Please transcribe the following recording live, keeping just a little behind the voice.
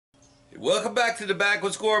Welcome back to the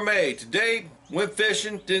Backwoods Gourmet. Today, went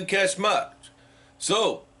fishing, didn't catch much.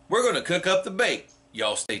 So, we're going to cook up the bait.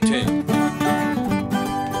 Y'all stay tuned.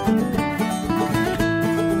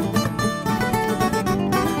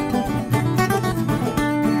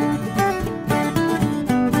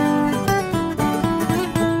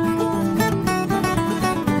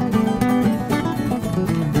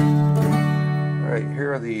 Alright,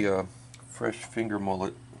 here are the fresh finger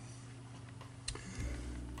mullet.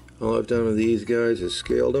 All I've done with these guys is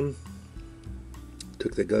scaled them,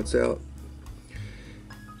 took the guts out,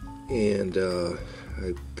 and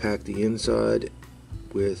I packed the inside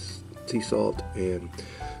with sea salt and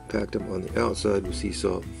packed them on the outside with sea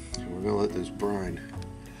salt. And we're going to let those brine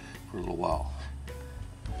for a little while.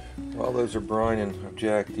 While those are brining, I've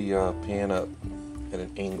jacked the pan up at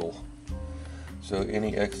an angle, so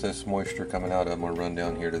any excess moisture coming out of them will run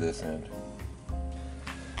down here to this end.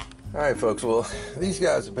 Alright folks, well these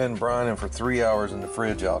guys have been brining for 3 hours in the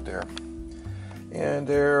fridge out there, and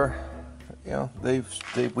they're, you know,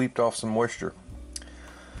 they've weeped off some moisture.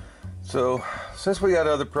 So since we got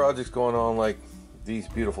other projects going on, like these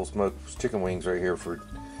beautiful smoked chicken wings right here for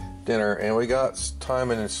dinner, and we got time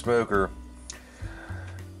in the smoker,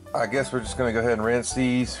 I guess we're just going to go ahead and rinse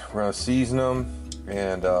these. We're going to season them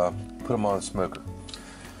and put them on the smoker.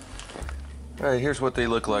 Alright, here's what they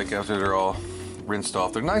look like after they're all rinsed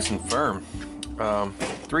off. They're nice and firm.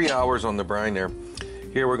 3 hours on the brine there.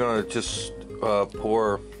 Here we're going to just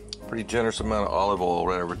pour a pretty generous amount of olive oil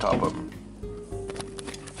right over top of them,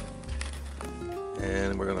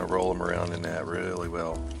 and we're going to roll them around in that really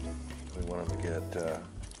well. We want them to get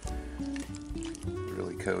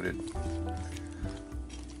really coated.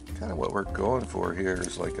 Kind of what we're going for here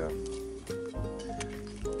is like a,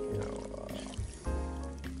 you know,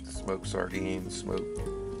 smoked sardine,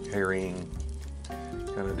 smoked herring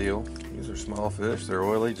kind of deal. These are small fish, they're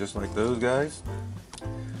oily just like those guys.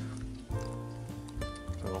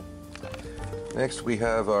 So next we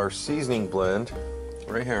have our seasoning blend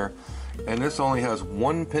right here, and this only has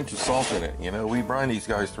 1 pinch of salt in it. You know, we brine these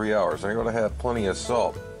guys 3 hours, they're going to have plenty of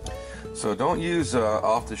salt, so don't use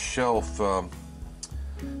off the shelf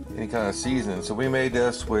any kind of seasoning. So we made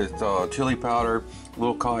this with chili powder, a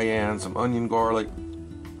little cayenne, some onion garlic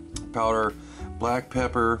powder, black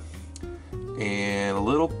pepper, and a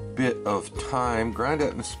little bit of thyme. Grind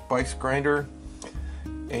that in a spice grinder,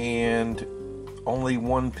 and only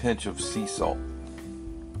 1 pinch of sea salt.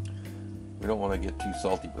 We don't want to get too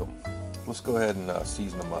salty with them. Let's go ahead and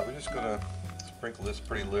season them up. We're just going to sprinkle this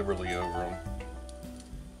pretty liberally over them.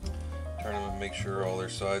 Turn them and make sure all their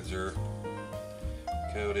sides are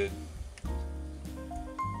coated.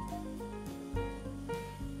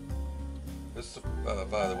 This,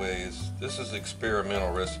 by the way, this is an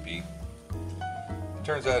experimental recipe. If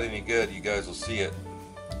it turns out any good, you guys will see it.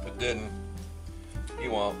 If it didn't, you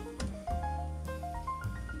won't.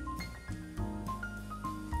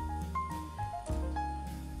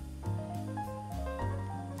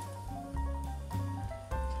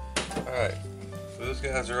 Alright, so those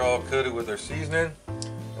guys are all coated with their seasoning.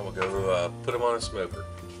 I'm going to go put them on a smoker.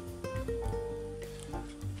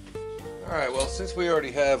 Alright, well, since we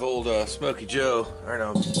already have old Smoky Joe,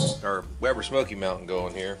 or Weber Smoky Mountain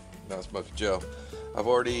going here, not Smoky Joe, I've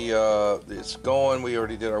already, it's going, we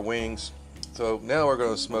already did our wings, so now we're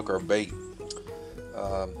going to smoke our bait.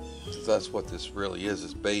 That's what this really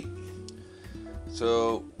is bait.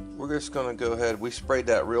 So we're just going to go ahead, we sprayed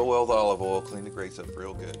that real well with olive oil, clean the grates up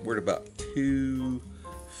real good. We're at about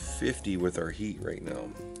 250 with our heat right now.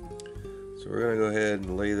 So we're going to go ahead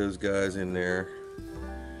and lay those guys in there.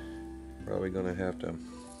 Probably going to have to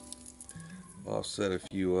offset a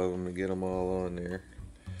few of them to get them all on there.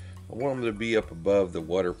 I want them to be up above the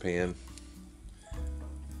water pan.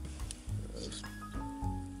 Let's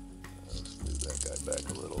move that guy back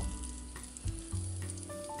a little.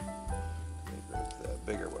 Make that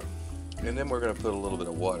bigger one. And then we're going to put a little bit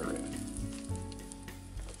of water in.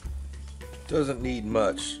 Doesn't need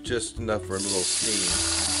much, just enough for a little steam.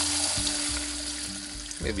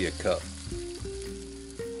 Maybe a cup.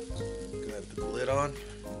 Go ahead and put the lid on.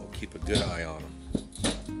 We'll keep a good eye on them.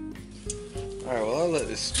 Alright, well, I'll let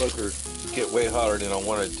this smoker get way hotter than I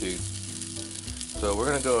wanted to. So we're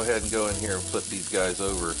going to go ahead and go in here and flip these guys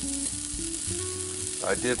over.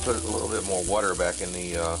 I did put a little bit more water back in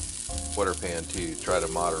the water pan to try to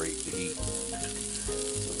moderate the heat.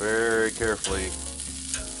 So very carefully,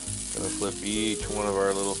 going to flip each one of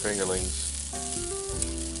our little fingerlings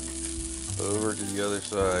over to the other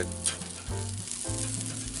side,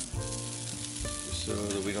 just so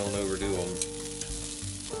that we don't overdo them.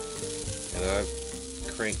 And I've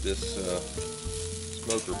cranked this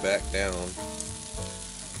smoker back down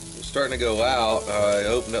just starting to go out, I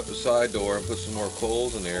opened up the side door and put some more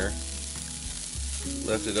coals in there.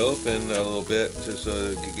 Left it open a little bit just so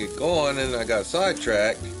it could get going, and I got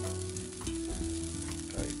sidetracked.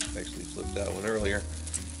 I actually flipped that one earlier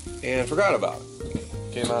and forgot about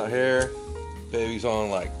it. Came out here, baby's on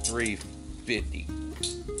like 350.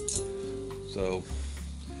 So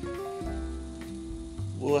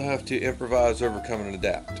we'll have to improvise, overcome, and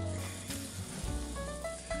adapt.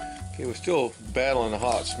 Okay, we're still battling a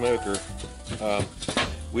hot smoker.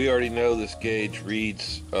 We already know this gauge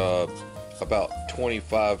reads about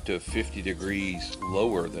 25 to 50 degrees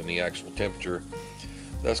lower than the actual temperature.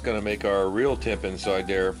 That's going to make our real temp inside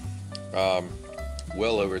there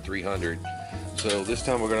well over 300. So this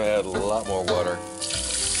time we're going to add a lot more water. And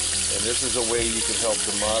this is a way you can help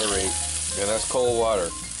to moderate, and that's cold water.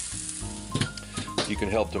 You can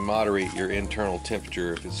help to moderate your internal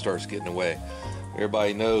temperature if it starts getting away.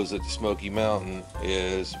 Everybody knows that the Smoky Mountain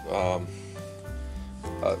is a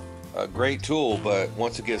great tool, but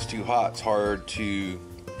once it gets too hot, it's hard to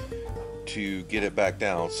get it back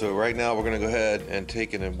down. So right now we're going to go ahead and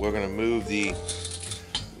take it, and we're going to move the,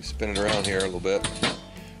 spin it around here a little bit.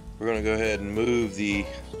 We're going to go ahead and move the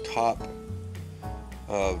top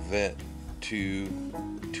vent to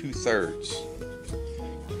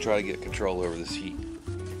 2/3 to try to get control over this heat.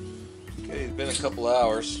 Okay, it's been a couple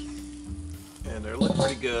hours and they're looking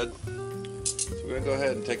pretty good. So we're going to go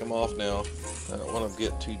ahead and take them off now. I don't want them to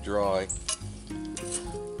get too dry.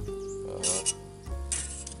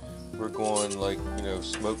 We're going like, you know,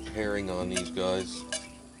 smoked herring on these guys.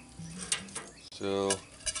 So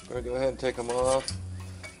I'm going to go ahead and take them off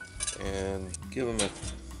and give them a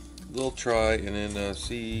little try, and then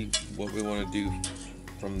see what we want to do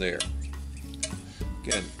from there.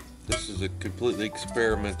 Again, this is a completely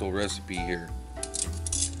experimental recipe here.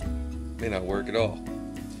 May not work at all.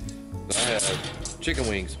 But I have chicken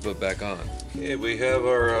wings to put back on. Okay, we have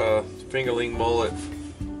our fingerling mullet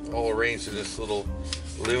all arranged in this little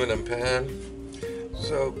aluminum pan.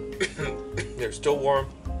 So they're still warm.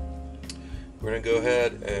 We're going to go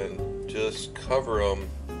ahead and just cover them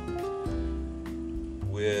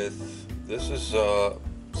with, this is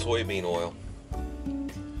soybean oil.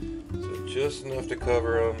 So just enough to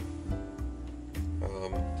cover them.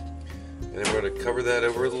 And then we're going to cover that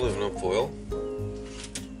over with aluminum foil.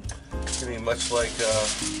 It's going to be much like you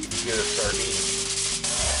get a sardine.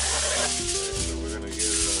 So we're going to get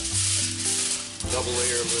a double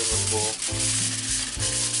layer of aluminum foil.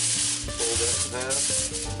 Fold that in half.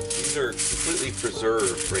 These are completely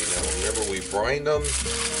preserved right now. Remember, we brined them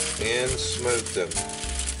and smoked them.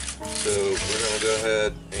 So we're going to go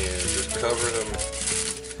ahead and just cover them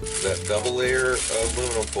with that double layer of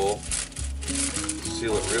aluminum foil.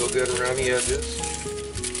 Seal it real good around the edges.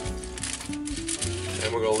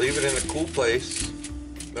 And we're going to leave it in a cool place.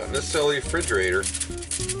 Not necessarily a refrigerator. A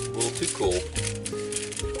little too cool.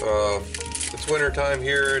 It's winter time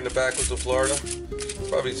here in the backwoods of Florida.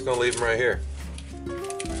 Probably just going to leave them right here.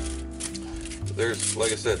 There's,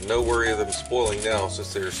 like I said, no worry of them spoiling now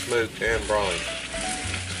since they're smoked and brined.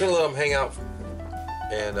 Just going to let them hang out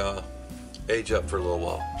and age up for a little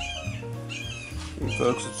while. Hey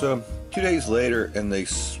folks, it's 2 days later and they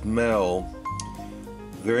smell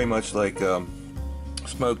very much like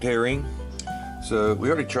smoked herring. So we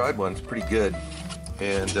already tried one, it's pretty good.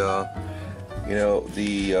 And you know,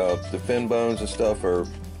 the fin bones and stuff are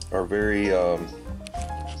very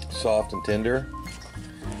soft and tender.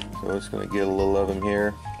 So I'm just going to get a little of them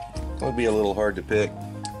here. It'll be a little hard to pick.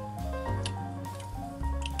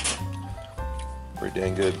 Pretty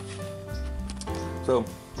dang good. So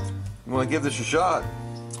you want to give this a shot?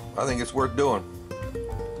 I think it's worth doing.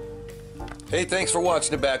 Hey, thanks for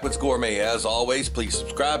watching The Backwoods Gourmet. As always, please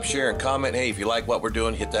subscribe, share, and comment. Hey, if you like what we're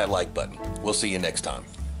doing, hit that like button. We'll see you next time.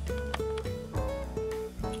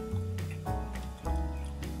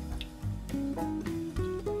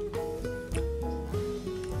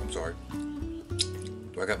 I'm sorry.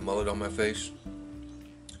 Do I got mullet on my face?